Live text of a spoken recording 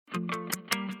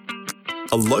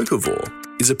A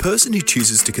locavore is a person who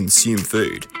chooses to consume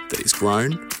food that is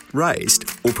grown, raised,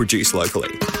 or produced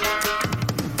locally.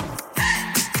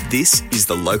 This is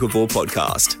the Locavore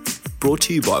Podcast, brought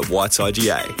to you by Whiteside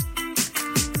GA.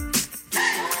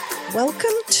 Welcome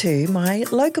to my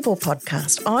Locavore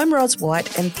podcast. I'm Ros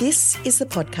White, and this is the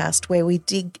podcast where we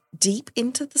dig deep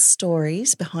into the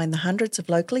stories behind the hundreds of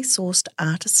locally sourced,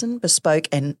 artisan, bespoke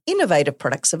and innovative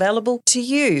products available to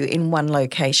you in one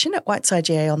location at Whiteside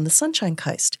GA on the Sunshine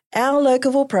Coast. Our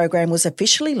Locavore program was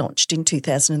officially launched in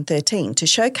 2013 to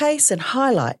showcase and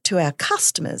highlight to our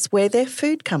customers where their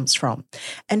food comes from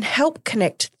and help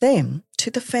connect them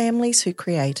to the families who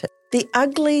create it. The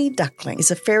Ugly Duckling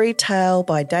is a fairy tale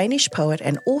by Danish poet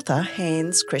and author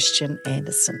Hans Christian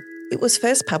Andersen. It was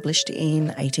first published in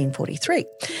 1843.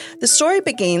 The story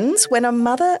begins when a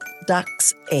mother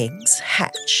duck's eggs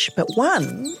hatch, but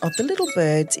one of the little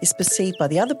birds is perceived by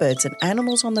the other birds and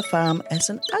animals on the farm as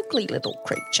an ugly little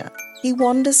creature. He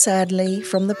wanders sadly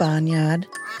from the barnyard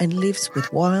and lives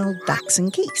with wild ducks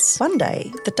and geese. One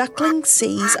day, the duckling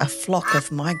sees a flock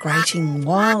of migrating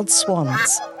wild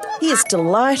swans. He is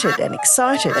delighted and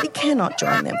excited, but he cannot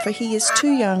join them, for he is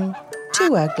too young,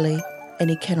 too ugly, and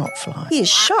he cannot fly. He is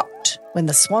shocked when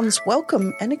the swans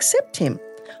welcome and accept him,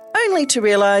 only to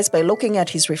realise by looking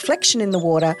at his reflection in the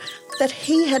water that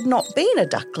he had not been a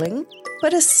duckling,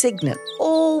 but a cygnet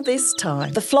all this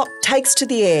time. The flock takes to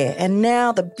the air, and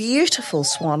now the beautiful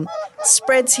swan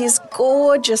spreads his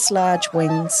gorgeous large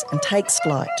wings and takes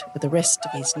flight with the rest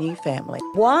of his new family.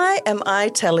 Why am I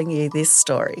telling you this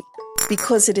story?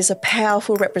 Because it is a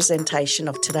powerful representation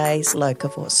of today's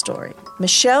locavore story.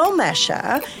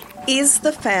 Mascher is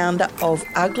the founder of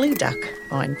Ugly Duck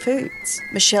Fine Foods.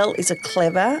 Michelle is a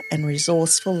clever and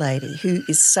resourceful lady who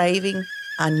is saving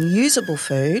unusable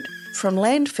food from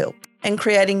landfill and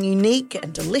creating unique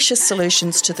and delicious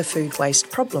solutions to the food waste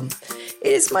problem.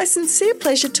 It is my sincere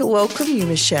pleasure to welcome you,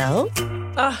 Michelle.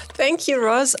 Oh, thank you,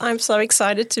 Ros. I'm so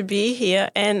excited to be here.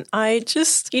 And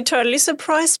you totally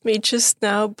surprised me just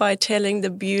now by telling the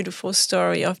beautiful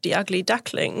story of the ugly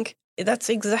duckling. That's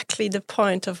exactly the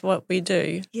point of what we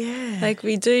do. Yeah. Like,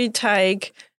 we do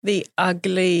take the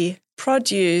ugly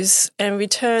produce and we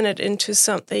turn it into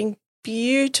something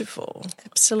beautiful.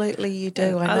 Absolutely, you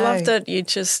do. I know. love that you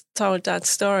just told that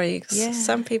story. Yeah.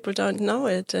 Some people don't know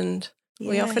it, and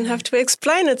we Yeah. often have to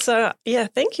explain it. So, yeah,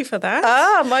 thank you for that.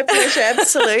 Oh, my pleasure.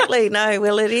 Absolutely. No,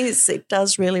 well, it is. It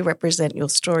does really represent your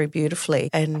story beautifully.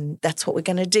 And that's what we're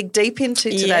going to dig deep into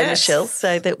today, Yes. Michelle,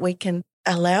 so that we can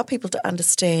allow people to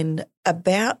understand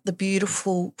about the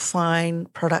beautiful, fine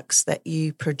products that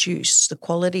you produce, the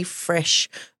quality, fresh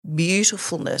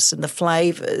beautifulness and the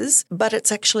flavours, but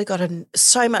it's actually got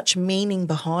so much meaning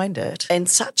behind it and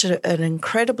such an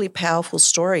incredibly powerful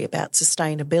story about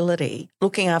sustainability,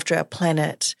 looking after our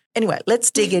planet. Anyway,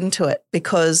 let's dig into it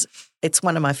because it's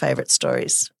one of my favourite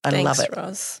stories. I love it. Thanks,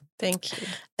 Ros. Thank you.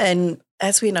 And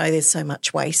as we know, there's so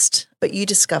much waste, but you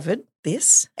discovered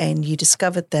this and you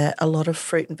discovered that a lot of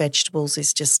fruit and vegetables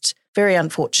is just, very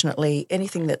unfortunately,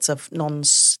 anything that's of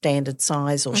non-standard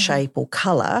size or shape or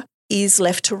colour is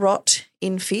left to rot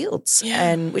in fields,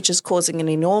 and which is causing an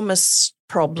enormous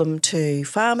problem to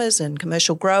farmers and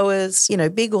commercial growers,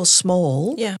 big or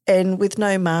small. Yeah. And with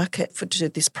no market for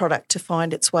this product to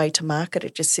find its way to market,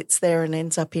 it just sits there and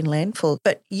ends up in landfill.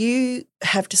 But you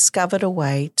have discovered a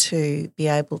way to be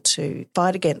able to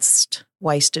fight against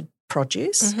wasted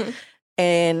produce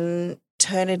and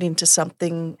turn it into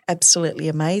something absolutely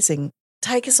amazing.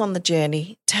 Take us on the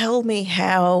journey. Tell me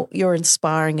how your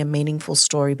inspiring and meaningful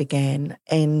story began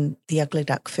and the Ugly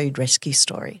Duck food rescue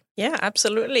story. Yeah,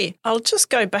 absolutely. I'll just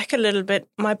go back a little bit.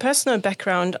 My personal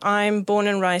background, I was born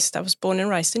and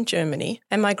raised in Germany,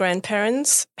 and my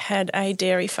grandparents had a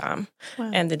dairy farm.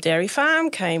 Wow. And the dairy farm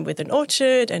came with an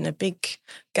orchard and a big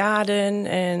garden,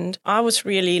 and I was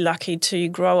really lucky to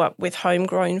grow up with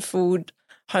homegrown food,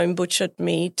 home butchered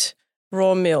meat,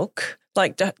 raw milk,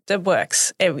 like the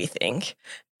works, everything.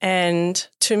 And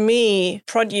to me,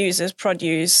 produce is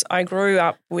produce. I grew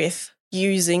up with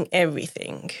using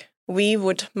everything. We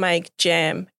would make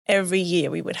jam every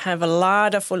year. We would have a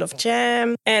larder full of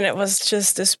jam, and it was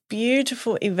just this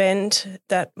beautiful event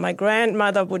that my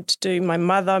grandmother would do, my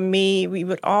mother, me, we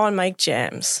would all make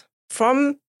jams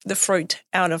from the fruit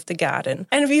out of the garden.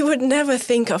 And we would never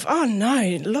think of, oh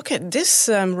no, look at this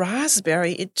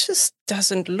raspberry. It just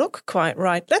doesn't look quite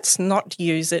right. Let's not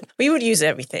use it. We would use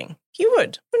everything. You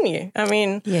would, wouldn't you? I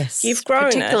mean, yes, you've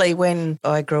grown particularly it. when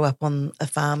I grew up on a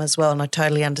farm as well, and I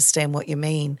totally understand what you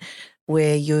mean,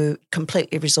 where you're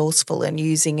completely resourceful and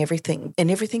using everything,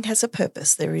 and everything has a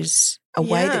purpose. There is a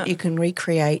way that you can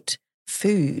recreate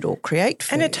food or create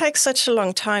food. And it takes such a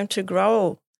long time to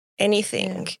grow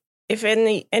anything. Yeah. If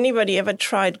anybody ever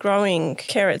tried growing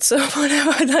carrots or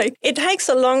whatever, like it takes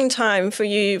a long time for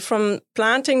you from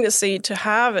planting the seed to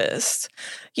harvest.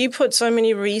 You put so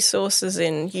many resources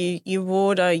in. You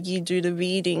water, you do the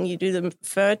weeding, you do the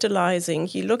fertilizing,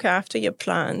 you look after your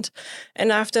plant.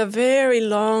 And after a very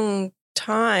long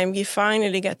time, you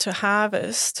finally get to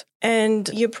harvest. And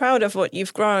you're proud of what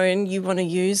you've grown, you want to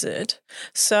use it.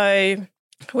 So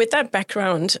with that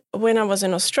background, when I was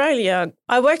in Australia,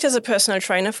 I worked as a personal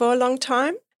trainer for a long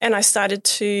time and I started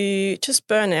to just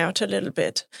burn out a little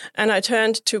bit. And I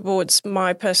turned towards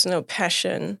my personal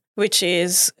passion, which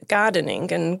is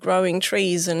gardening and growing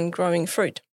trees and growing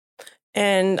fruit.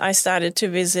 And I started to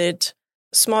visit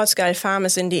small-scale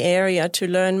farmers in the area to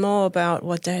learn more about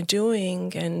what they're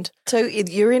doing. And so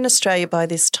you're in Australia by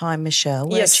this time, Michelle,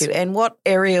 weren't yes. you? And what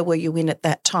area were you in at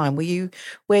that time? Were you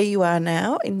where you are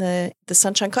now in the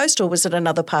Sunshine Coast, or was it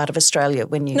another part of Australia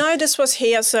when you... No, this was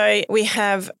here. So we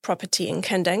have property in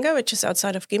Kandanga, which is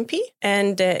outside of Gympie,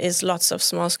 and there is lots of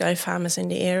small-scale farmers in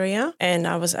the area. And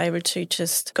I was able to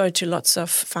just go to lots of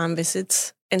farm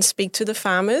visits and speak to the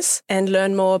farmers and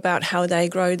learn more about how they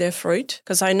grow their fruit.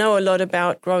 Because I know a lot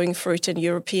about growing fruit in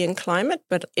European climate,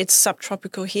 but it's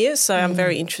subtropical here, so I'm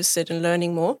very interested in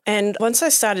learning more. And once I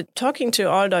started talking to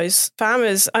all those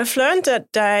farmers, I've learned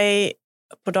that they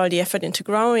put all the effort into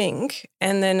growing,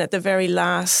 and then at the very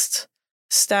last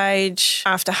stage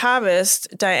after harvest,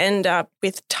 they end up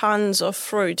with tons of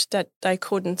fruit that they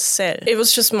couldn't sell. It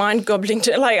was just mind-boggling.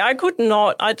 I could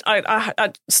not,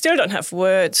 I still don't have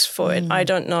words for it. I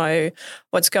don't know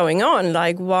what's going on.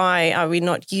 Like, why are we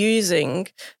not using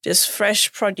this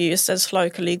fresh produce that's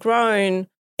locally grown?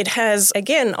 It has,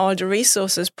 again, all the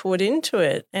resources poured into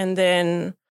it. And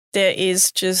then there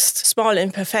is just small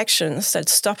imperfections that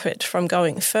stop it from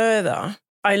going further.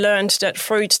 I learned that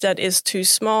fruit that is too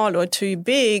small or too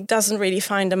big doesn't really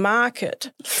find a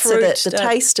market. Fruit so the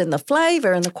taste and the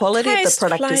flavour and the quality of the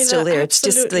product is still there. It's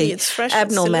just the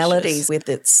abnormalities with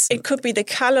its... It could be the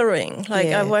colouring.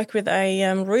 I work with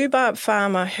a rhubarb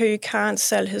farmer who can't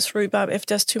sell his rhubarb if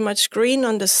there's too much green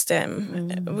on the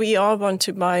stem. We all want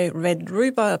to buy red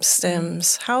rhubarb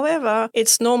stems. However,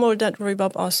 it's normal that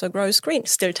rhubarb also grows green.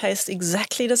 Still tastes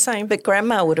exactly the same. But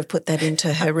Grandma would have put that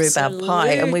into her rhubarb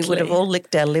pie and we would have all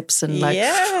licked our lips and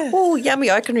oh,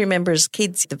 yummy. I can remember as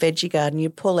kids, the veggie garden,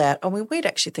 you'd pull out, we'd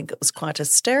actually think it was quite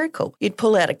hysterical. You'd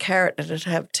pull out a carrot and it'd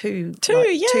have two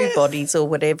bodies or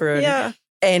whatever.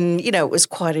 And, it was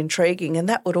quite intriguing, and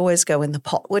that would always go in the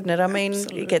pot, wouldn't it? I mean,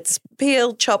 Absolutely. It gets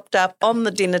peeled, chopped up on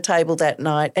the dinner table that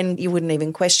night, and you wouldn't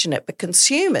even question it. But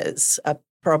consumers are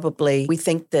probably, we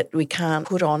think that we can't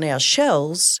put on our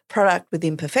shelves product with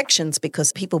imperfections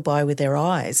because people buy with their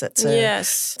eyes.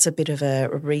 It's a bit of a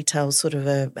retail sort of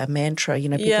a mantra,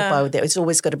 people buy with their, it's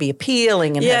always got to be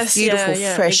appealing and have beautiful,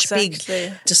 fresh, big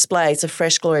displays of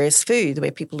fresh, glorious food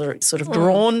where people are sort of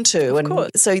drawn to.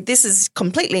 And so this is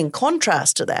completely in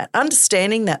contrast to that.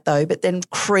 Understanding that though, but then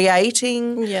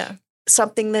creating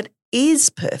something that is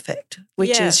perfect,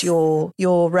 which is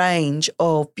your range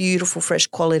of beautiful, fresh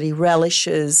quality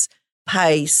relishes,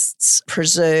 pastes,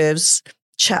 preserves,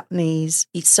 chutneys.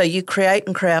 So you create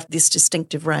and craft this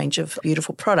distinctive range of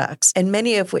beautiful products, and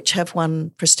many of which have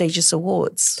won prestigious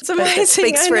awards. It's amazing. That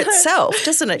speaks for itself,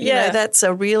 doesn't it? That's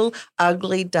a real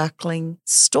ugly duckling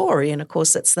story. And, of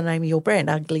course, that's the name of your brand,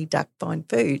 Ugly Duck Fine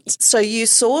Foods. So you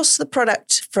source the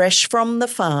product fresh from the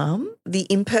farm, the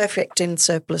imperfect and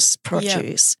surplus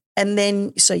produce. And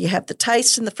then, so you have the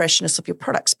taste and the freshness of your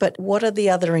products, but what are the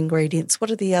other ingredients? What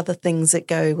are the other things that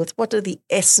go with, what are the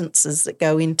essences that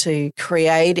go into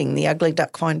creating the Ugly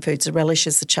Duck Fine Foods, the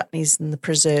relishes, the chutneys and the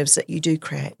preserves that you do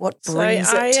create? What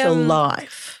brings it to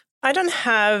life? I don't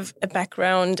have a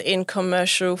background in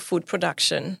commercial food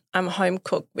production. I'm a home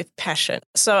cook with passion.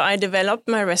 So I developed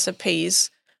my recipes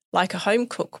like a home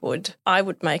cook would. I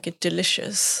would make it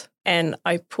delicious. And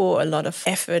I pour a lot of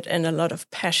effort and a lot of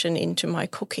passion into my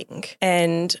cooking.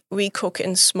 And we cook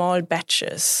in small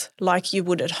batches like you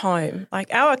would at home.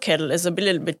 Like our kettle is a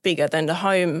little bit bigger than the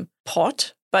home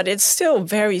pot, but it's still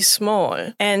very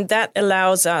small. And that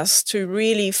allows us to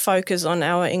really focus on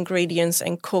our ingredients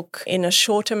and cook in a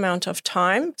short amount of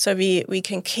time. So we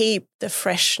can keep the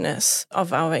freshness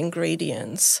of our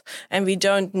ingredients. And we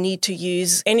don't need to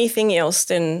use anything else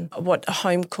than what a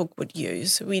home cook would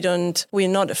use. We're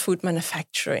not a food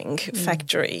manufacturing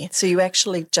factory. So you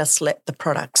actually just let the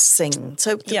product sing.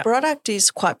 So the product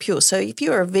is quite pure. So if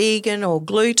you're a vegan or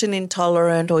gluten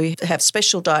intolerant or you have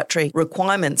special dietary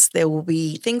requirements, there will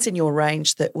be things in your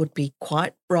range that would be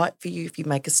quite right for you if you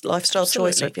make a lifestyle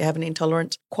choice or if you have an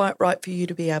intolerance, quite right for you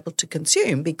to be able to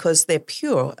consume because they're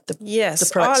pure. The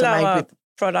products all are made our with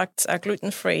products are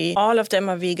gluten-free. All of them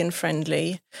are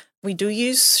vegan-friendly. We do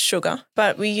use sugar,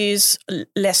 but we use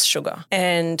less sugar.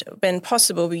 And when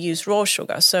possible, we use raw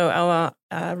sugar. So our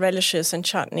relishes and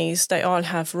chutneys, they all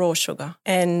have raw sugar.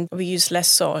 And we use less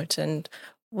salt. And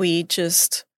we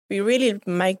really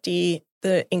make the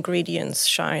ingredients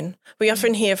shine. We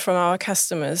often hear from our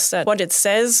customers that what it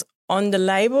says on the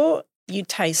label, you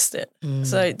taste it.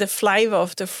 So the flavor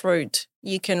of the fruit,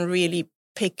 you can really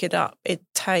pick it up. It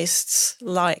tastes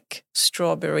like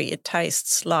strawberry. It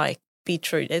tastes like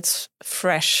beetroot. It's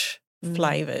fresh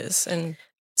flavors. And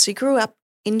so you grew up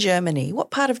in Germany.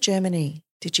 What part of Germany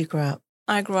did you grow up?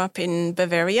 I grew up in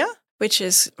Bavaria, which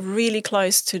is really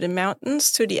close to the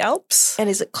mountains, to the Alps. And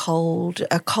is it cold?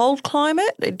 A cold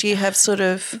climate? Do you have sort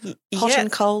of hot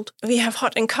and cold? We have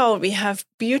hot and cold. We have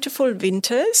beautiful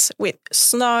winters with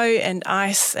snow and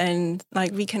ice, and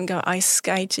like we can go ice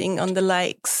skating on the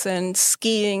lakes and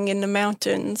skiing in the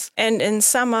mountains. And in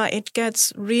summer it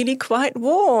gets really quite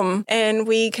warm, and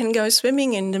we can go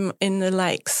swimming in the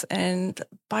lakes and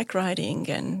bike riding,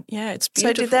 and it's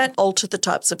beautiful. So did that alter the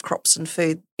types of crops and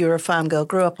food? You're a farm girl,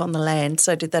 grew up on the land.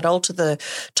 So did that alter the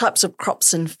types of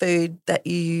crops and food that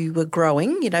you were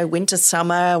growing, winter,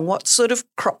 summer? What sort of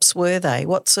crops were they?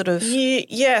 What sort of...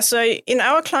 So in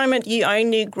our climate, you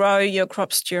only grow your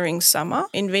crops during summer.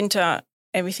 In winter,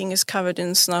 everything is covered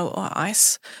in snow or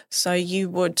ice. So you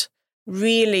would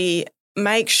really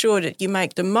make sure that you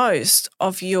make the most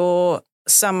of your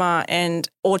summer and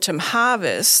autumn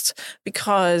harvest,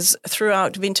 because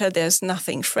throughout winter there's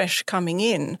nothing fresh coming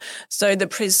in. So the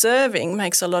preserving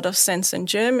makes a lot of sense in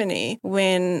Germany.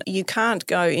 When you can't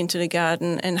go into the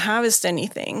garden and harvest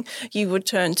anything, you would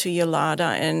turn to your larder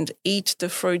and eat the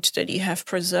fruit that you have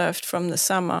preserved from the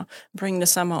summer, bring the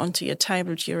summer onto your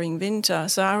table during winter.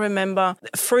 So I remember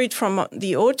fruit from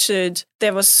the orchard.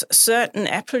 There was certain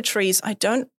apple trees. I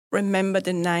don't remember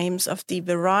the names of the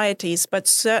varieties, but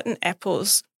certain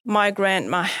apples my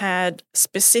grandma had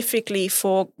specifically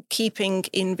for keeping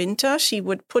in winter. She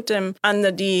would put them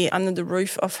under the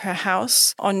roof of her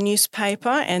house on newspaper,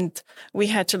 and we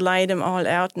had to lay them all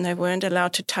out, and they weren't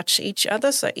allowed to touch each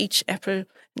other. So each apple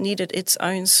needed its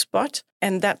own spot.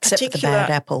 And that particular... Except for the bad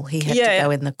apple. He had to go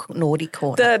in the naughty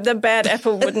corner. The bad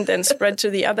apple wouldn't then spread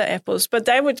to the other apples. But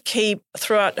they would keep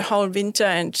throughout the whole winter,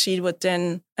 and she would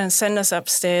then send us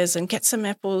upstairs and get some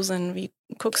apples, and we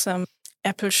cook some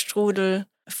apple strudel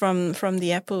from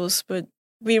the apples. But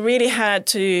we really had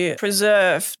to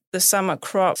preserve the summer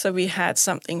crop so we had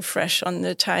something fresh on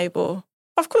the table.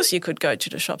 Of course, you could go to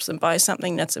the shops and buy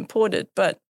something that's imported,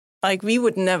 but we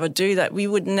would never do that. We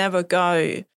would never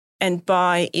go and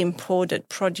buy imported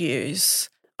produce.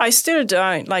 I still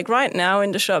don't. Right now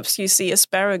in the shops, you see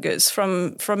asparagus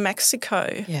from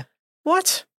Mexico. Yeah.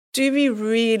 What? Do we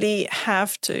really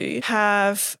have to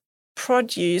have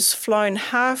produce flown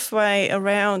halfway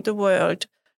around the world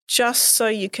just so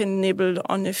you can nibble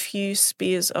on a few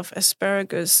spears of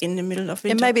asparagus in the middle of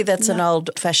winter? And maybe that's an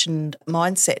old-fashioned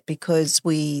mindset, because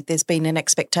there's been an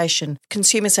expectation.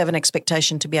 Consumers have an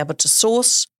expectation to be able to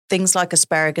source things like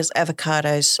asparagus,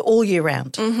 avocados all year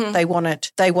round. Mm-hmm. They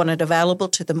want it available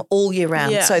to them all year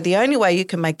round. Yeah. So the only way you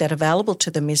can make that available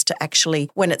to them is to actually,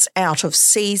 when it's out of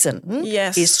season,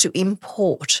 is to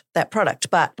import that product.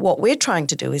 But what we're trying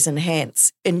to do is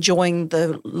enhance enjoying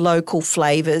the local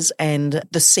flavours and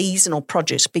the seasonal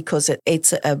produce, because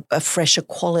it's a fresher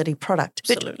quality product.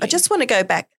 Absolutely. But I just want to go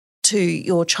back to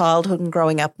your childhood and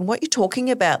growing up and what you're talking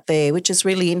about there, which is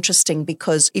really interesting,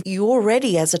 because if you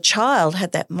already as a child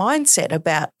had that mindset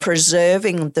about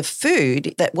preserving the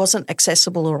food that wasn't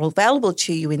accessible or available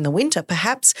to you in the winter,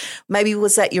 perhaps maybe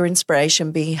was that your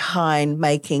inspiration behind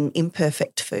making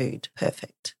imperfect food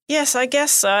perfect? Yes, I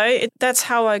guess so. That's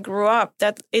how I grew up.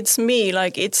 That it's me,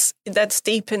 that's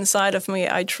deep inside of me.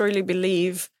 I truly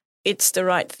believe it's the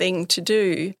right thing to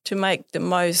do, to make the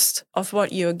most of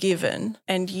what you're given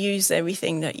and use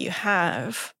everything that you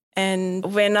have.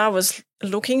 And when I was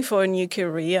looking for a new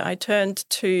career, I turned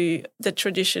to the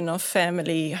tradition of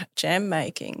family jam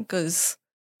making because,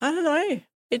 I don't know,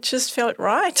 it just felt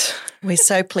right. We're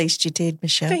so pleased you did,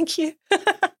 Michelle. Thank you.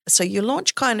 So you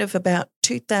launched kind of about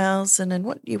 2000 and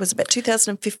what year was it, about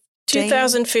 2015?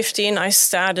 2015, I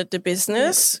started the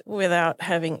business without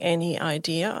having any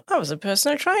idea. I was a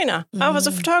personal trainer. I was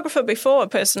a photographer before a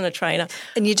personal trainer.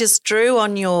 And you just drew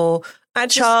on your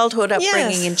childhood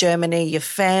upbringing in Germany, your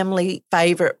family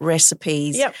favourite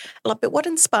recipes. Yep. But what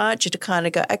inspired you to kind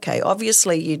of go, okay,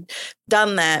 obviously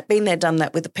done that, been there, done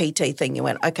that with the PT thing. You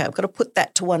went, okay, I've got to put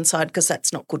that to one side because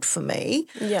that's not good for me.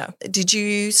 Yeah. Did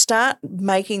you start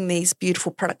making these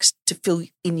beautiful products to fill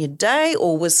in your day,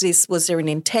 or was there an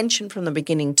intention from the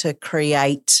beginning to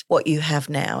create what you have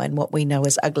now and what we know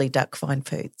as Ugly Duck Fine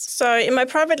Foods? So in my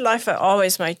private life, I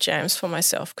always made jams for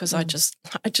myself because I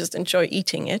just enjoy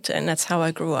eating it, and that's how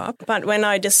I grew up. But when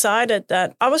I decided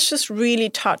that, I was just really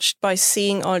touched by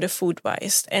seeing all the food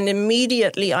waste, and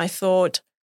immediately I thought,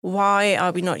 why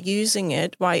are we not using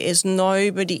it? Why is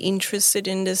nobody interested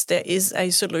in this? There is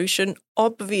a solution.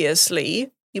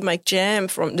 Obviously, you make jam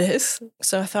from this.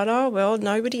 So I thought, oh, well,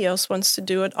 nobody else wants to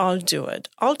do it. I'll do it.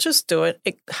 I'll just do it.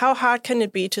 How hard can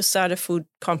it be to start a food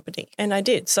company? And I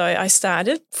did. So I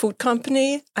started food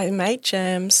company. I made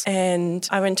jams and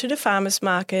I went to the farmers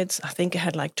markets. I think I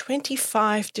had like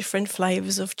 25 different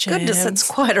flavors of jams. Goodness, that's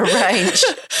quite a range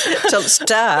to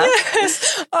start.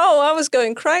 Yes. Oh, I was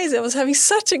going crazy. I was having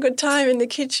such a good time in the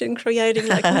kitchen creating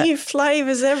like new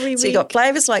flavors every week. So you got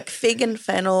flavors like fig and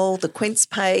fennel, the quince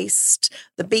paste,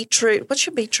 the beetroot. What's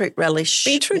your beetroot relish?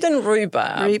 Beetroot and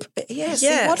rhubarb. Yes.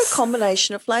 See, what a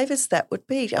combination of flavours that would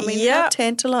be. I mean, how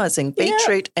tantalising.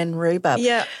 Beetroot and rhubarb.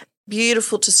 Yeah.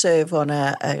 Beautiful to serve on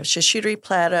a charcuterie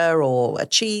platter or a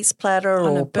cheese platter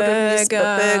on or a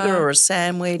burger or a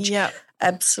sandwich. Yeah.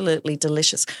 Absolutely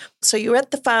delicious. So you were at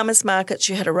the farmers markets.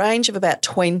 You had a range of about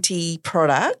 20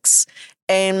 products.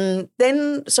 And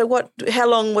then, how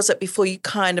long was it before you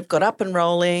kind of got up and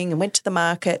rolling and went to the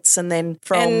markets and then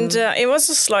And it was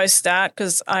a slow start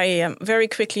because I very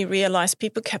quickly realised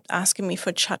people kept asking me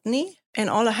for chutney and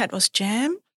all I had was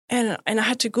jam. And I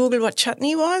had to Google what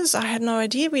chutney was. I had no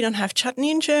idea. We don't have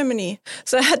chutney in Germany.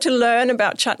 So I had to learn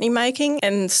about chutney making.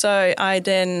 And so I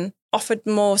then offered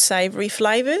more savoury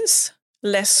flavours,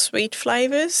 less sweet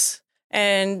flavours.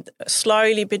 And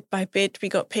slowly, bit by bit, we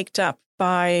got picked up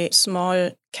by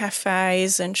small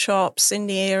cafes and shops in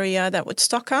the area that would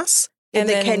stock us. In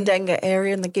the Kandanga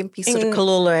area, in the Gympie sort of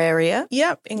Kalula area?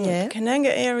 Yep, in the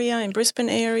Kandanga area, in Brisbane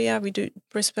area, we do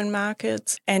Brisbane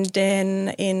markets. And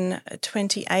then in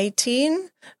 2018,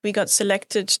 we got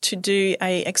selected to do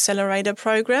a accelerator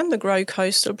program, the Grow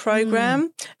Coastal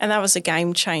program, and that was a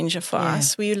game changer for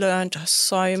us. We learned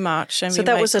so much and we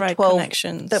made great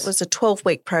connections. That was a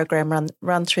 12-week program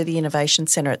run through the Innovation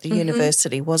Centre at the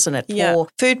university, wasn't it? For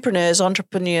foodpreneurs,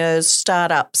 entrepreneurs,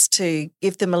 startups, to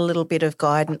give them a little bit of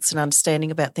guidance and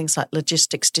understanding about things like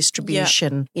logistics,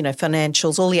 distribution,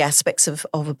 financials, all the aspects of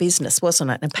a business, wasn't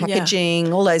it? And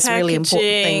packaging, all those really important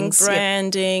things.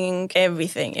 Branding,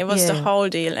 everything. It was the whole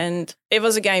deal, and it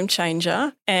was a game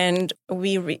changer. And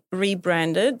we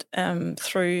rebranded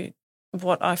through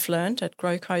what I've learned at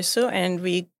Grow Coastal, and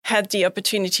we had the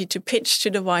opportunity to pitch to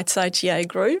the White's IGA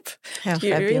group. How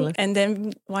fabulous. And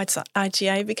then White's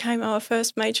IGA became our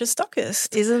first major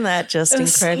stockist. Isn't that just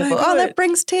incredible? So that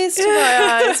brings tears to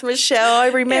my eyes, Michelle. I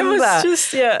remember. It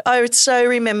was just, I would so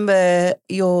remember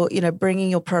your, bringing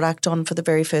your product on for the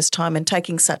very first time and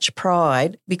taking such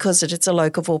pride because it's a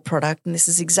Locavore product, and this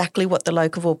is exactly what the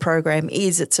Locavore program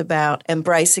is. It's about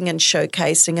embracing and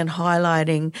showcasing and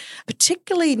highlighting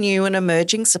particularly new and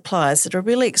emerging suppliers that are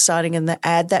really exciting and that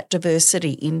add that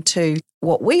diversity into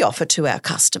what we offer to our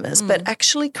customers, but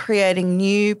actually creating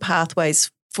new pathways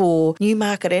for new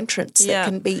market entrants that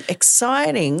can be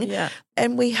exciting. Yeah.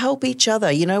 And we help each other.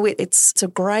 It's a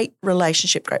great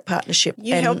relationship, great partnership.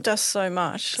 You helped us so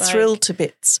much. Thrilled to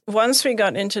bits. Once we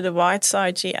got into the White's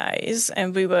IGAs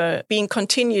and we were being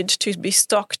continued to be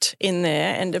stocked in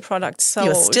there and the product sold.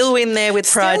 You're still in there with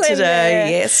pride today,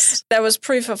 yes. There was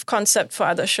proof of concept for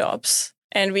other shops,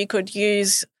 and we could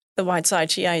use the White's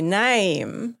IGA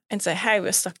name and say, hey,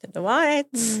 we're stocked at the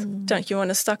White's. Don't you want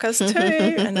to stock us too?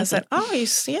 And I said, oh, we do.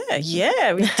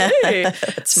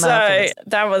 So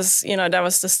that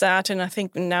was the start. And I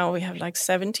think now we have like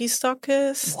 70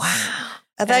 stockers. Wow.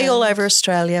 Are they all over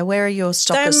Australia? Where are your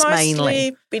stockers mainly? They're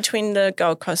mostly between the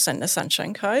Gold Coast and the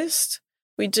Sunshine Coast.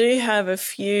 We do have a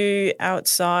few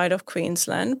outside of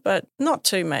Queensland, but not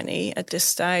too many at this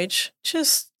stage.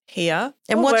 Just here.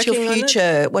 And what's your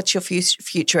future? What's your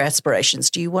future aspirations?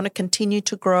 Do you want to continue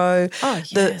to grow? Oh,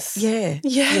 yes.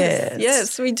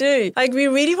 Yes, we do. We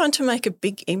really want to make a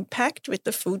big impact with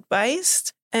the food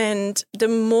waste. And the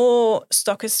more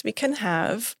stockers we can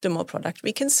have, the more product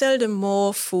we can sell, the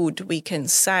more food we can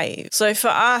save. So for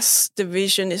us, the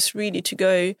vision is really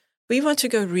we want to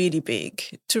go really big,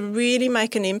 to really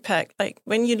make an impact. Like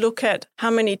when you look at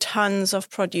how many tons of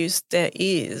produce there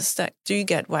is that do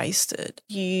get wasted,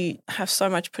 you have so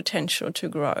much potential to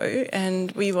grow,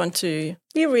 and we want to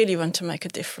You really want to make a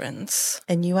difference.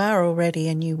 And you are already,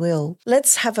 and you will.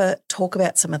 Let's have a talk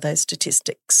about some of those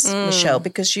statistics, Michelle,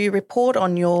 because you report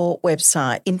on your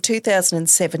website in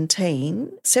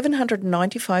 2017,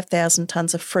 795,000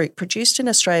 tonnes of fruit produced in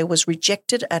Australia was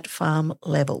rejected at farm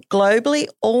level. Globally,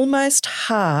 almost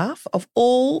half of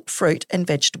all fruit and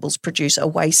vegetables produced are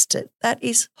wasted. That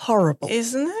is horrible.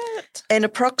 Isn't it? And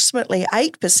approximately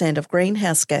 8% of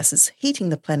greenhouse gases heating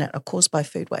the planet are caused by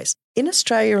food waste. In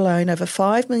Australia alone, over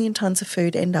 5 million tonnes of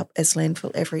food end up as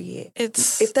landfill every year.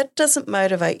 If that doesn't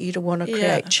motivate you to want to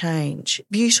create change,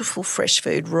 beautiful fresh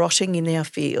food rotting in our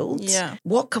fields,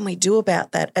 what can we do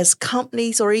about that as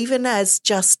companies or even as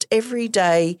just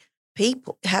everyday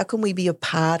people? How can we be a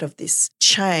part of this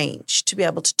change to be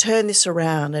able to turn this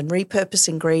around and repurpose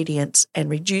ingredients and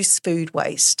reduce food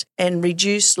waste and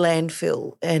reduce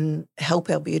landfill and help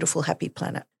our beautiful, happy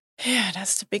planet? Yeah,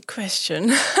 that's the big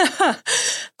question.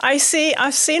 I've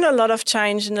seen a lot of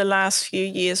change in the last few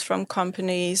years from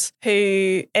companies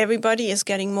who everybody is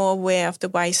getting more aware of the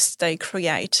waste they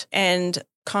create, and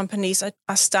companies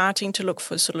are starting to look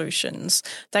for solutions.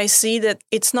 They see that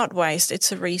it's not waste,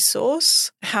 it's a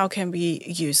resource. How can we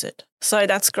use it? So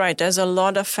that's great. There's a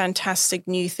lot of fantastic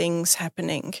new things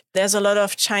happening. There's a lot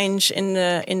of change in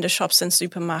the shops and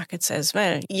supermarkets as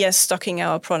well. Yes, stocking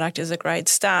our product is a great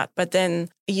start, but then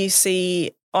you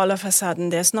see all of a sudden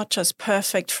there's not just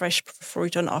perfect fresh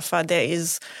fruit on offer.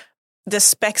 The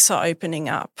specs are opening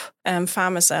up.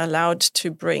 Farmers are allowed to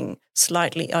bring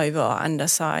slightly over or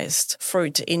undersized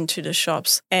fruit into the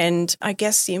shops. And I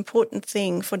guess the important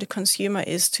thing for the consumer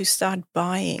is to start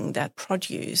buying that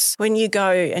produce. When you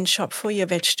go and shop for your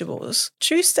vegetables,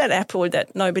 choose that apple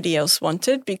that nobody else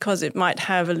wanted because it might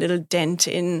have a little dent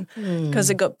in because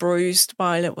it got bruised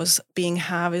while it was being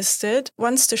harvested.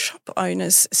 Once the shop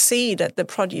owners see that the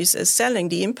produce is selling,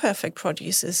 the imperfect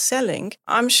produce is selling,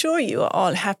 I'm sure you are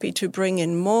all happy to bring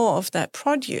in more of that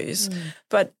produce.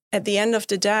 But at the end of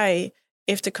the day,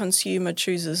 if the consumer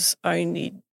chooses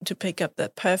only to pick up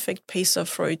that perfect piece of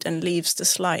fruit and leaves the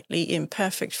slightly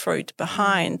imperfect fruit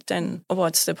behind, then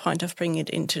what's the point of bringing it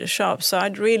into the shop? So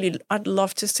I'd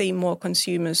love to see more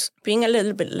consumers being a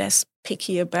little bit less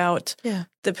picky about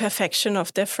the perfection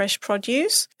of their fresh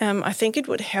produce. I think it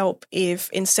would help if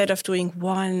instead of doing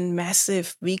one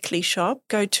massive weekly shop,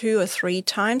 go 2 or 3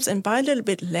 times and buy a little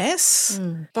bit less,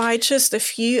 buy just a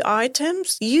few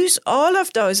items, use all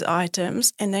of those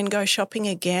items and then go shopping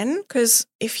again. Because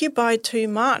if you buy too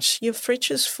much, your fridge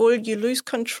is full, you lose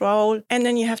control, and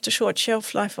then you have the short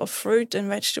shelf life of fruit and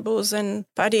vegetables. And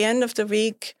by the end of the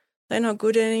week, they're not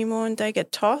good anymore and they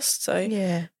get tossed. So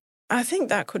I think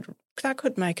that could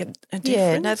make a difference.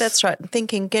 Yeah, no, that's right.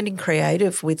 Getting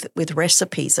creative with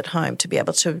recipes at home to be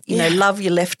able to, love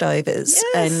your leftovers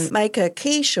and make a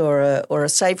quiche or a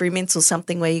savoury mince or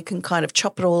something where you can kind of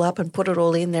chop it all up and put it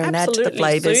all in there and add to the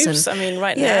flavours. Soups.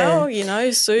 Now,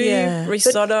 soup,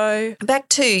 risotto. But back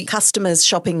to customers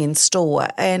shopping in store,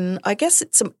 and I guess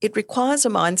it requires a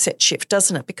mindset shift,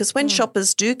 doesn't it? Because when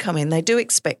shoppers do come in, they do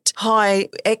expect high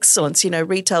excellence,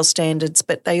 retail standards,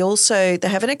 but they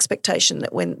have an expectation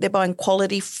that when they're buying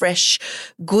quality, fresh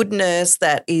goodness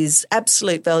that is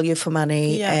absolute value for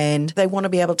money, and they want to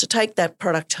be able to take that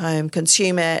product home,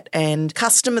 consume it, and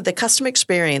the customer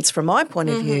experience from my point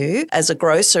of view as a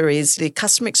grocer is the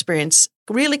customer experience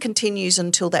really continues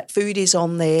until that food is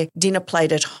on their dinner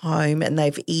plate at home and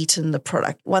they've eaten the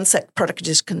product. Once that product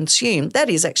is consumed, that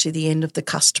is actually the end of the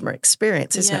customer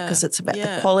experience, isn't it? Because it's about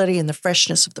the quality and the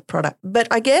freshness of the product. But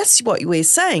I guess what we're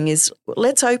saying is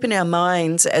let's open our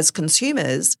minds as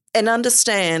consumers and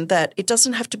understand that it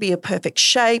doesn't have to be a perfect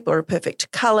shape or a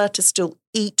perfect colour to still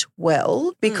eat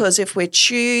well, because if we're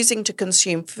choosing to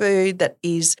consume food that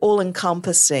is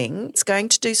all-encompassing, it's going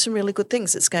to do some really good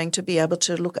things. It's going to be able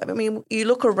to you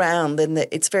look around and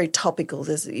it's very topical.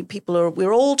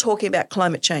 We're all talking about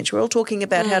climate change. We're all talking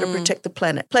about how to protect the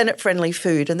planet, planet-friendly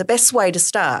food. And the best way to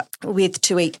start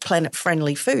to eat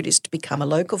planet-friendly food is to become a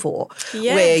locavore,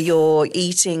 where you're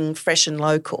eating fresh and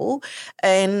local.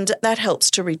 And that helps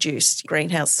to reduce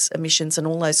greenhouse emissions and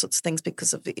all those sorts of things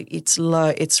because of it's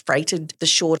low, it's freighted the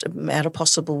short amount of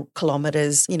possible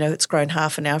kilometres. It's grown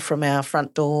half an hour from our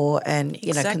front door and,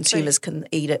 consumers can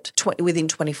eat it within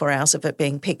 24 hours of it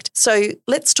being picked. So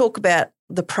let's talk about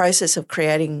the process of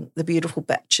creating the beautiful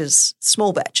batches,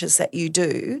 small batches that you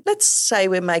do. Let's say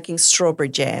we're making strawberry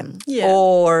jam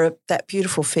or that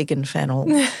beautiful fig and fennel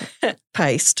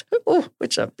paste,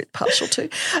 which I'm a bit partial to.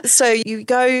 So you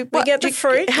go. We get the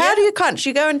fruit. How do you crunch?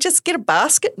 You go and just get a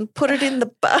basket and put it in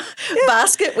the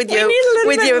basket with your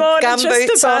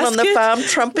gumboots on the farm,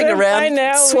 trumping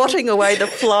around, swatting away the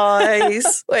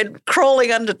flies, and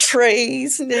crawling under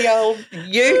trees in the old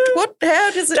ute.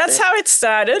 How does it? That's how it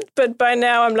started, but by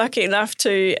now I'm lucky enough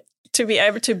to be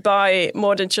able to buy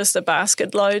more than just a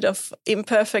basket load of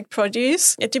imperfect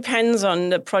produce. It depends on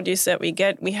the produce that we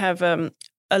get. We have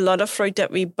a lot of fruit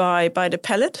that we buy by the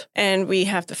pellet, and we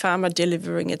have the farmer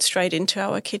delivering it straight into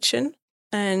our kitchen,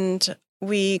 and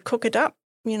we cook it up,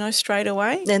 straight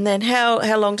away. And then how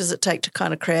long does it take to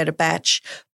kind of create a batch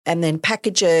and then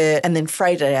package it and then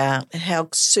freight it out? And how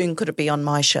soon could it be on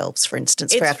my shelves, for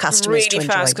instance, for our customers to enjoy? It's really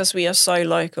fast because we are so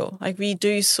local. Like, we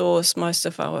do source most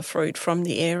of our fruit from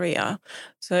the area.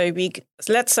 So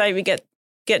let's say we get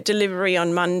delivery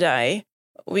on Monday,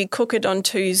 we cook it on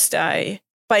Tuesday.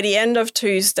 By the end of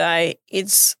Tuesday,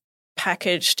 it's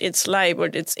packaged, it's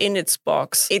labelled, it's in its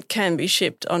box. It can be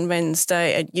shipped on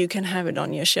Wednesday and you can have it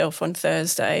on your shelf on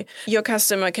Thursday. Your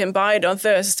customer can buy it on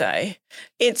Thursday.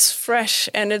 It's fresh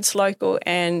and it's local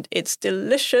and it's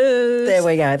delicious. There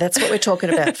we go. That's what we're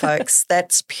talking about, folks.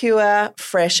 That's pure,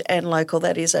 fresh and local.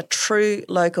 That is a true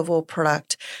locavore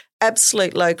product.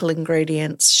 Absolute local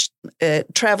ingredients,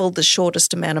 travelled the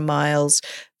shortest amount of miles,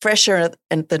 fresher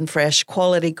than fresh,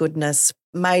 quality goodness,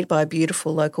 made by a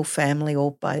beautiful local family,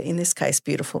 or by, in this case,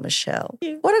 beautiful Michelle.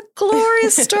 Yeah. What a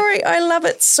glorious story. I love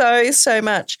it so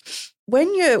much.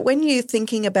 When you're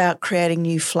thinking about creating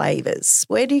new flavours,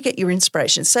 where do you get your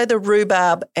inspiration? So the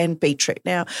rhubarb and beetroot.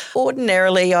 Now,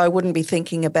 ordinarily I wouldn't be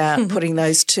thinking about combining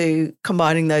those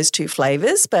two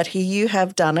flavours, but here you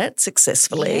have done it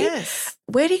successfully. Yes.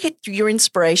 Where do you get your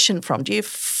inspiration from? Do you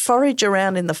forage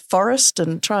around in the forest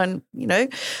and try and,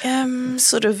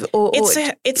 It's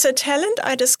a talent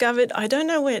I discovered. I don't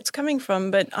know where it's coming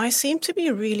from, but I seem to be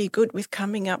really good with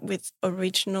coming up with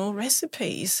original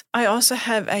recipes. I also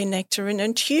have a nectarine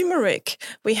and turmeric.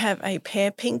 We have a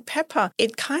pear pink pepper.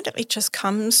 It just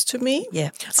comes to me.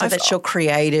 Yeah, so that's your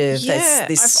creative. Yeah,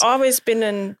 I've always been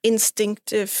an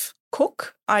instinctive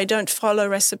cook. I don't follow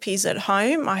recipes at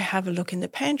home. I have a look in the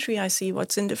pantry. I see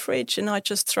what's in the fridge and I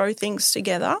just throw things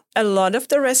together. A lot of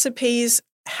the recipes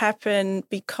happen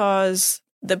because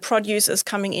the produce is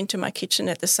coming into my kitchen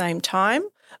at the same time.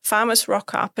 Farmers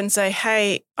rock up and say,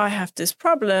 hey, I have this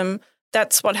problem.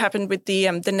 That's what happened with the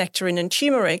nectarine and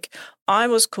turmeric. I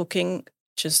was cooking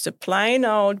just a plain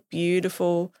old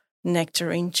beautiful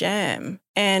nectarine jam.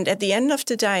 And at the end of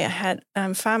the day, I had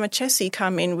Farmer Jesse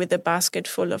come in with a basket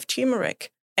full of turmeric.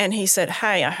 And he said,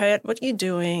 hey, I heard what you're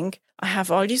doing. I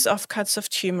have all these offcuts of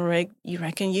turmeric. You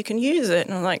reckon you can use it?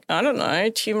 And I'm like, I don't know,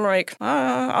 turmeric,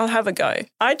 I'll have a go.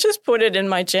 I just put it in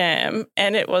my jam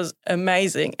and it was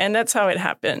amazing. And that's how it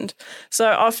happened. So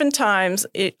oftentimes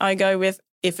I go with,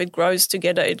 if it grows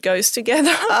together, it goes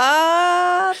together.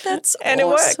 That's and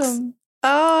awesome. It works.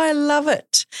 Oh, I love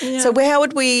it. Yeah. So how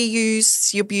would we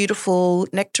use your beautiful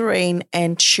nectarine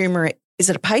and turmeric? Is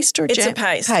it a paste or a jam? It's a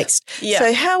paste. Paste. Yeah.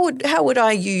 So how would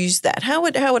I use that? How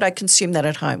would I consume that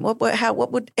at home? How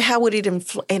would it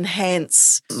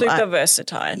enhance? Super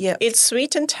versatile. Yeah. It's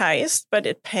sweet in taste, but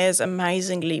it pairs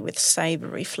amazingly with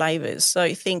savoury flavours.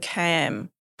 So think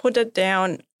ham. Put it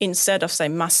down instead of, say,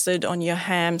 mustard on your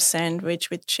ham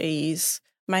sandwich with cheese.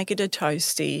 Make it a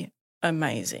toasty.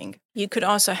 Amazing. You could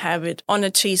also have it on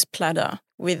a cheese platter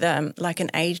with like an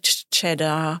aged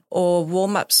cheddar, or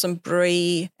warm up some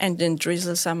brie and then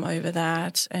drizzle some over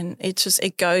that. And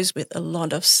it goes with a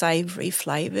lot of savoury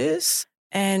flavours.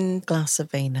 And glass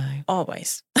of vino.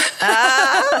 Always.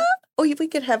 Or we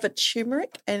could have a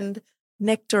turmeric and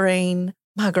nectarine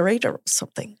margarita or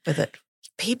something with it.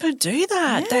 People do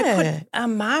that. Yeah. They put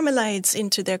marmalades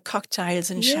into their cocktails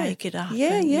and shake it up.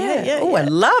 Yeah. Oh, I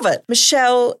love it.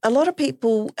 Michelle, a lot of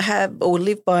people have or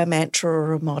live by a mantra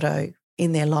or a motto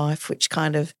in their life which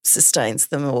kind of sustains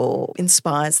them or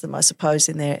inspires them, I suppose,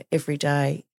 in their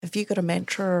everyday. Have you got a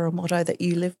mantra or a motto that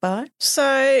you live by?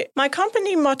 So my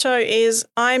company motto is,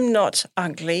 I'm not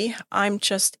ugly, I'm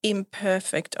just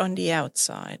imperfect on the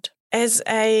outside. As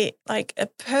a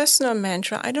personal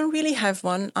mantra, I don't really have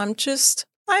one. I'm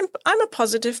a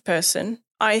positive person.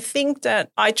 I think that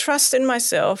I trust in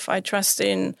myself. I trust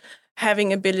in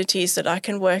having abilities that I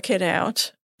can work it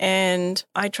out. And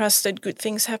I trust that good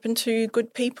things happen to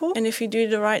good people. And if you do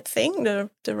the right thing, the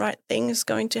right thing is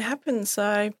going to happen.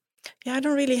 So, yeah, I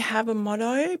don't really have a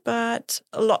motto, but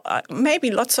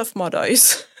maybe lots of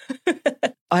mottos.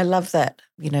 I love that,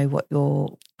 what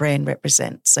your brand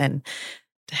represents and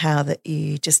how that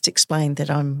you just explained that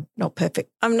I'm not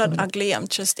perfect. I'm not ugly, I'm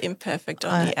just imperfect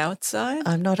on the outside.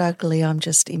 I'm not ugly, I'm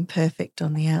just imperfect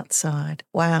on the outside.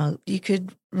 Wow, you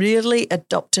could really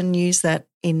adopt and use that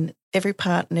in every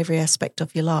part and every aspect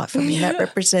of your life. I mean, that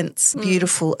represents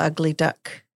beautiful, ugly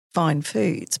duck, fine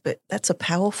foods, but that's a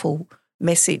powerful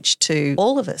message to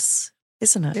all of us,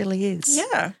 isn't it? It really is.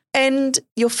 Yeah. And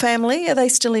your family, are they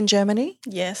still in Germany?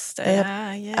 Yes, they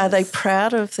are, yes. Are they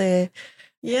proud of their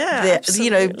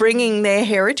absolutely. bringing their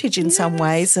heritage in some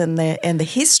ways and the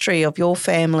history of your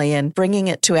family and bringing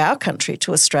it to our country,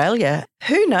 to Australia?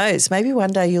 Who knows? Maybe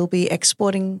one day you'll be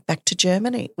exporting back to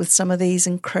Germany with some of these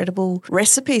incredible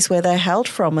recipes where they're held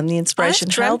from and the inspiration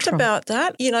held from. I've dreamt about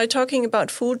that. Talking about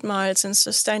food miles and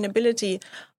sustainability,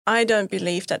 I don't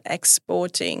believe that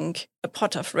exporting a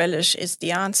pot of relish is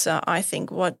the answer. I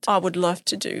think what I would love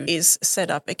to do is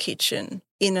set up a kitchen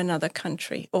in another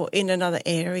country or in another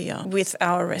area with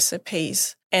our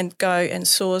recipes and go and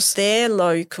source their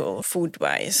local food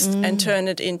waste and turn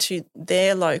it into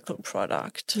their local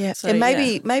product. Yeah, so, and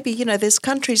maybe there's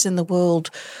countries in the world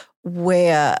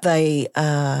where they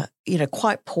are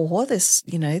quite poor. There's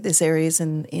areas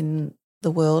in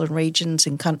the world and regions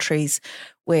and countries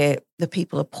where the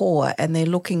people are poor and they're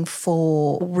looking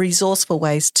for resourceful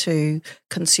ways to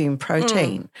consume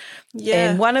protein.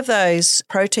 And one of those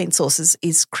protein sources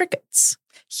is crickets.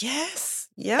 Yes.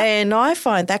 Yeah. And I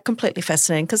find that completely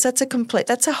fascinating because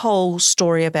that's a whole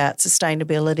story about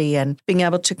sustainability and being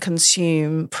able to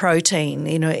consume protein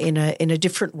in a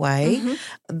different way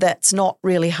that's not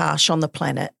really harsh on the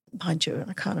planet. Mind you,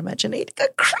 I can't imagine eating a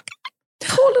cricket.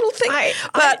 Poor little thing.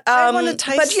 I want to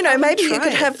taste maybe you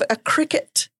could have a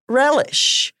cricket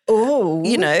relish. Oh,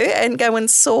 and go and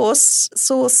source,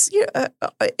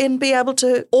 and be able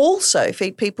to also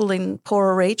feed people in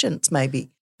poorer regions.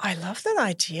 Maybe. I love that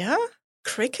idea.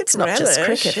 Cricket relish. It's not just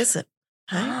cricket, is it?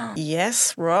 Hey?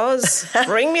 Yes, Roz,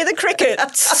 bring me the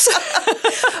crickets.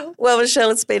 Well, Michelle,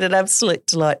 it's been an absolute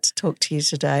delight to talk to you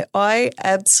today. I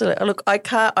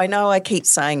know I keep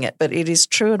saying it, but it is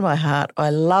true in my heart. I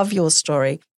love your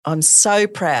story. I'm so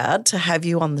proud to have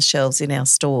you on the shelves in our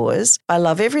stores. I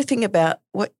love everything about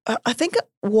what I think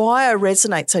why I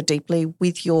resonate so deeply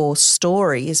with your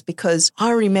story is because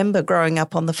I remember growing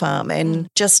up on the farm and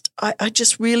I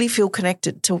just really feel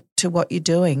connected to what you're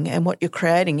doing and what you're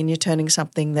creating, and you're turning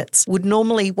something that would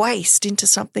normally waste into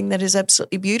something that is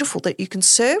absolutely beautiful that you can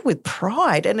serve with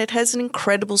pride, and it has an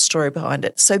incredible story behind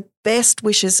it. So best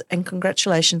wishes and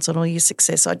congratulations on all your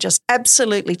success. I just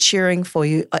absolutely cheering for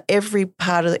you. Every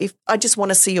part of it. I just want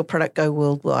to see your product go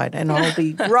worldwide, and I'll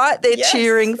be right there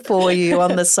cheering for you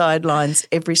on the sidelines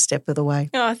every step of the way.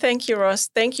 Oh, thank you, Ross.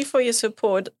 Thank you for your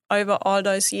support over all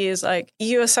those years.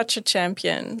 You are such a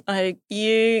champion.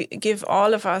 You give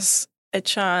all of us a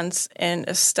chance and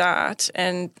a start,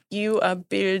 and you are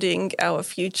building our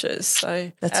futures.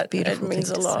 So that's beautiful. It means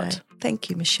a lot. Say. Thank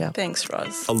you, Michelle. Thanks,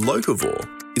 Roz. A locavore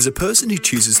is a person who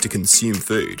chooses to consume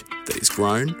food that is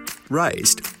grown,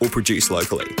 raised, or produced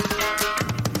locally.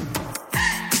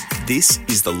 This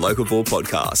is the Locavore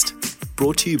Podcast,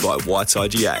 brought to you by White's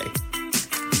IGA.